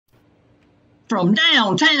from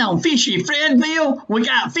downtown Fishy Fredville, we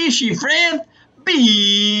got Fishy Fred,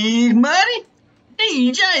 Big Muddy,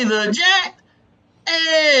 DJ the Jack,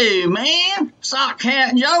 hey man, Sock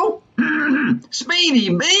Hat Joe,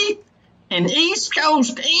 Speedy B, and East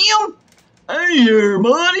Coast M. Hey there,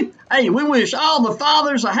 buddy. Hey, we wish all the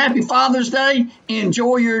fathers a happy Father's Day.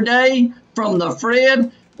 Enjoy your day from the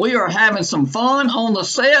Fred. We are having some fun on the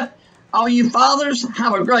set. All you fathers,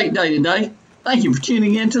 have a great day today. Thank you for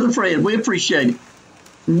tuning in to the Fred. We appreciate it.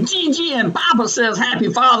 Gigi and Papa says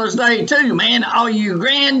happy Father's Day too, man. All you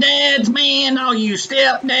granddads, man, all you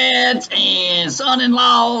stepdads and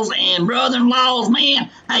son-in-laws and brother-in-laws,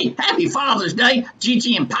 man. Hey, happy Father's Day.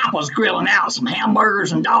 Gigi and Papa's grilling out some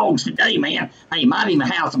hamburgers and dogs today, man. Hey, might even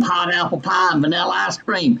have some hot apple pie and vanilla ice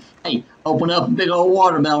cream. Hey, open up a big old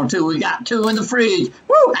watermelon too. We got 2 in the fridge.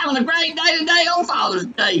 Woo, having a great day today on Father's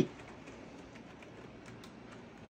Day.